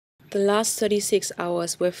The last 36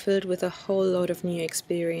 hours were filled with a whole load of new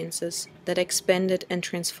experiences that expanded and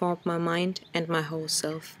transformed my mind and my whole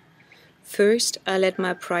self. First, I let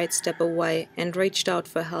my pride step away and reached out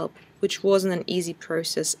for help, which wasn't an easy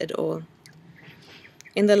process at all.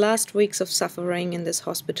 In the last weeks of suffering in this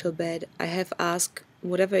hospital bed, I have asked,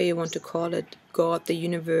 whatever you want to call it, God, the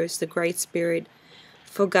universe, the Great Spirit,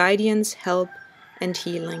 for guidance, help, and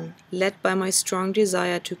healing, led by my strong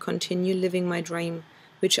desire to continue living my dream,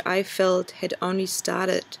 which I felt had only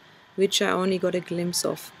started, which I only got a glimpse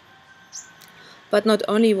of. But not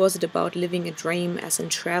only was it about living a dream, as in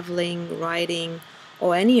traveling, riding,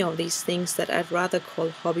 or any of these things that I'd rather call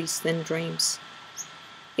hobbies than dreams.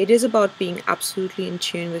 It is about being absolutely in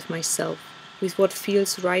tune with myself, with what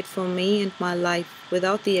feels right for me and my life,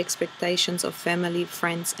 without the expectations of family,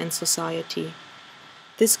 friends, and society.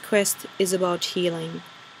 This quest is about healing.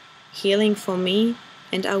 Healing for me,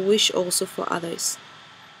 and I wish also for others.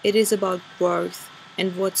 It is about growth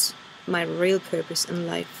and what's my real purpose in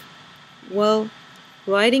life. Well,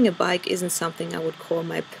 riding a bike isn't something I would call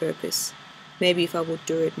my purpose. Maybe if I would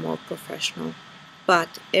do it more professional.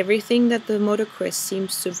 But everything that the MOTO QUEST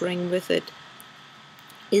seems to bring with it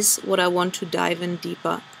is what I want to dive in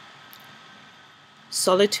deeper.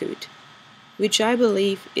 Solitude, which I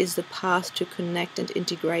believe is the path to connect and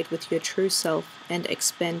integrate with your true self and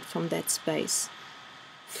expand from that space.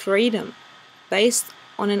 Freedom, based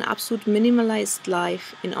on an absolute minimalized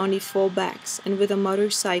life in only 4 bags and with a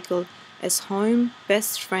motorcycle as home,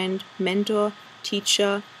 best friend, mentor,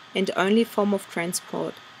 teacher, and only form of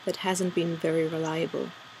transport that hasn't been very reliable.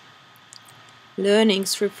 Learning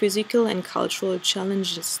through physical and cultural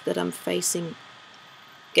challenges that I'm facing.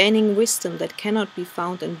 Gaining wisdom that cannot be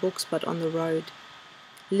found in books but on the road.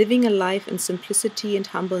 Living a life in simplicity and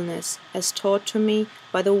humbleness as taught to me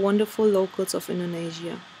by the wonderful locals of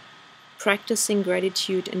Indonesia. Practicing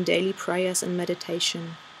gratitude in daily prayers and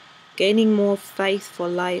meditation. Gaining more faith for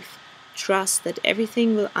life, trust that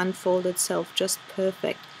everything will unfold itself just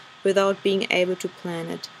perfect without being able to plan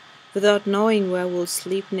it, without knowing where we'll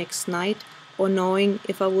sleep next night or knowing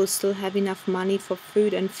if I will still have enough money for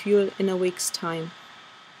food and fuel in a week's time.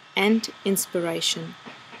 And inspiration.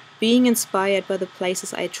 Being inspired by the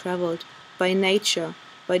places I traveled, by nature,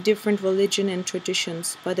 by different religion and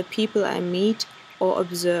traditions, by the people I meet or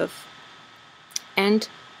observe. And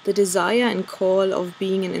the desire and call of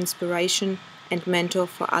being an inspiration and mentor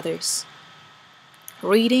for others.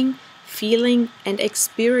 Reading, feeling, and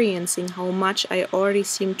experiencing how much I already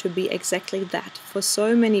seem to be exactly that for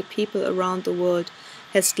so many people around the world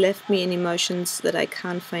has left me in emotions that I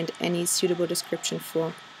can't find any suitable description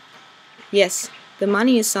for. Yes, the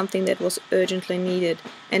money is something that was urgently needed,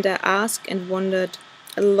 and I asked and wondered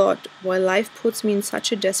a lot why life puts me in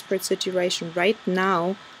such a desperate situation right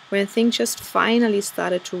now when things just finally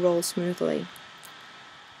started to roll smoothly.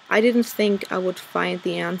 I didn't think I would find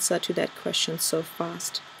the answer to that question so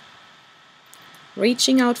fast.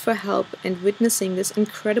 Reaching out for help and witnessing this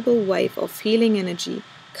incredible wave of healing energy,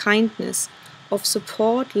 kindness, of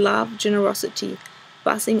support, love, generosity,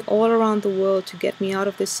 buzzing all around the world to get me out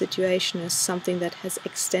of this situation is something that has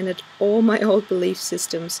extended all my old belief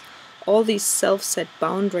systems, all these self-set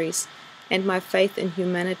boundaries, and my faith in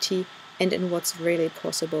humanity and in what's really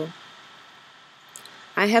possible.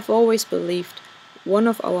 I have always believed one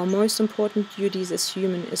of our most important duties as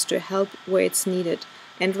human is to help where it's needed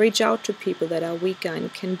and reach out to people that are weaker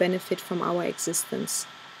and can benefit from our existence.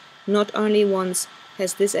 Not only once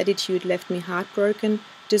has this attitude left me heartbroken,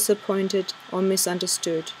 disappointed, or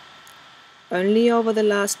misunderstood. Only over the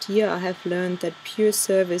last year I have learned that pure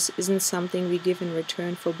service isn't something we give in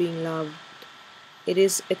return for being loved. It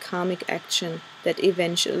is a karmic action that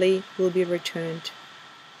eventually will be returned.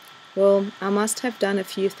 Well, I must have done a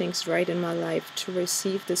few things right in my life to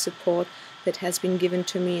receive the support that has been given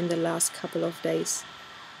to me in the last couple of days.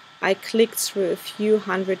 I clicked through a few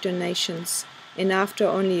hundred donations, and after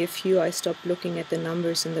only a few I stopped looking at the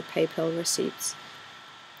numbers in the PayPal receipts.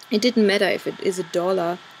 It didn't matter if it is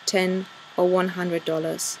 $1, $10, or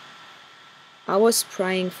 $100. I was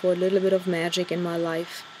praying for a little bit of magic in my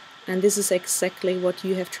life, and this is exactly what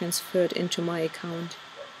you have transferred into my account.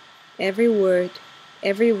 Every word,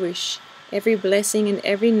 every wish, every blessing, and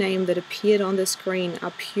every name that appeared on the screen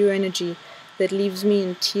are pure energy that leaves me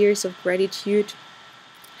in tears of gratitude,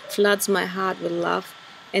 floods my heart with love,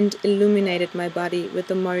 and illuminated my body with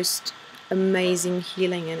the most amazing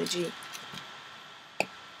healing energy.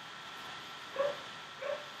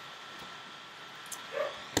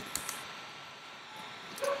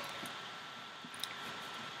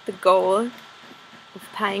 The goal of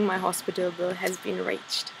paying my hospital bill has been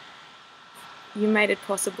reached. You made it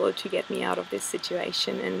possible to get me out of this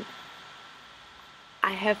situation, and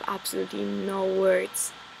I have absolutely no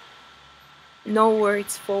words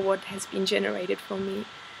for what has been generated for me.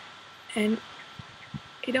 And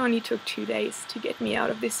it only took 2 days to get me out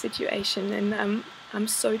of this situation, and I'm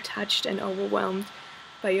so touched and overwhelmed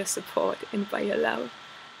by your support and by your love.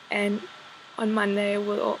 And on Monday I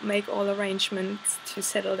will make all arrangements to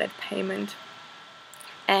settle that payment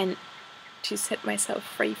and to set myself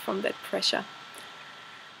free from that pressure.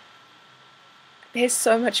 There's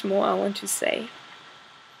so much more I want to say,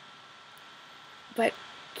 but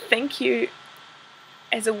thank you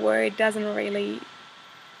as a word doesn't really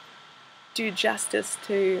do justice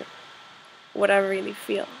to what I really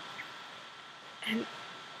feel. And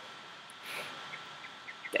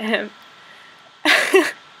damn.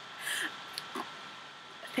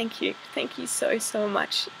 Thank you so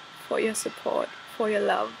much for your support, for your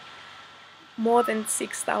love. More than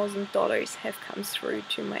 $6,000 have come through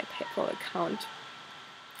to my PayPal account.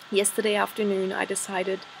 Yesterday afternoon I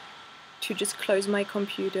decided to just close my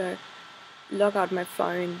computer, log out my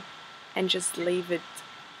phone, and just leave it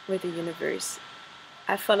with the universe.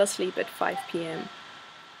 I fell asleep at 5 p.m.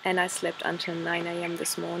 and I slept until 9 a.m.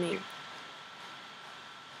 this morning.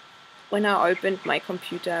 When I opened my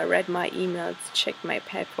computer, I read my emails, checked my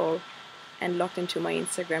PayPal, and logged into my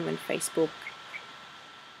Instagram and Facebook.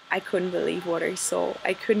 I couldn't believe what I saw.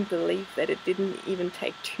 I couldn't believe that it didn't even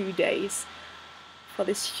take 2 days for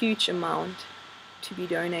this huge amount to be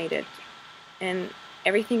donated. And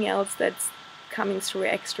everything else that's coming through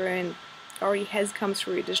extra and already has come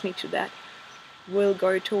through additionally to that will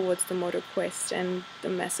go towards the MOTO QUEST and the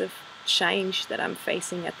massive change that I'm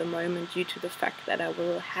facing at the moment due to the fact that I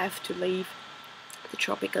will have to leave the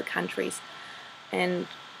tropical countries and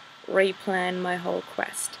replan my whole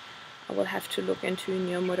quest. I will have to look into a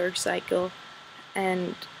new motorcycle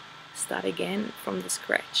and start again from the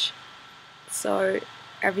scratch. So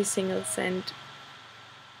every single cent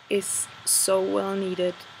is so well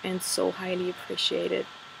needed and so highly appreciated.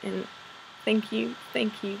 And thank you.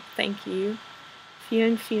 Vielen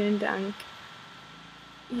Dank.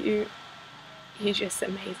 You're just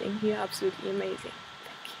amazing. You're absolutely amazing.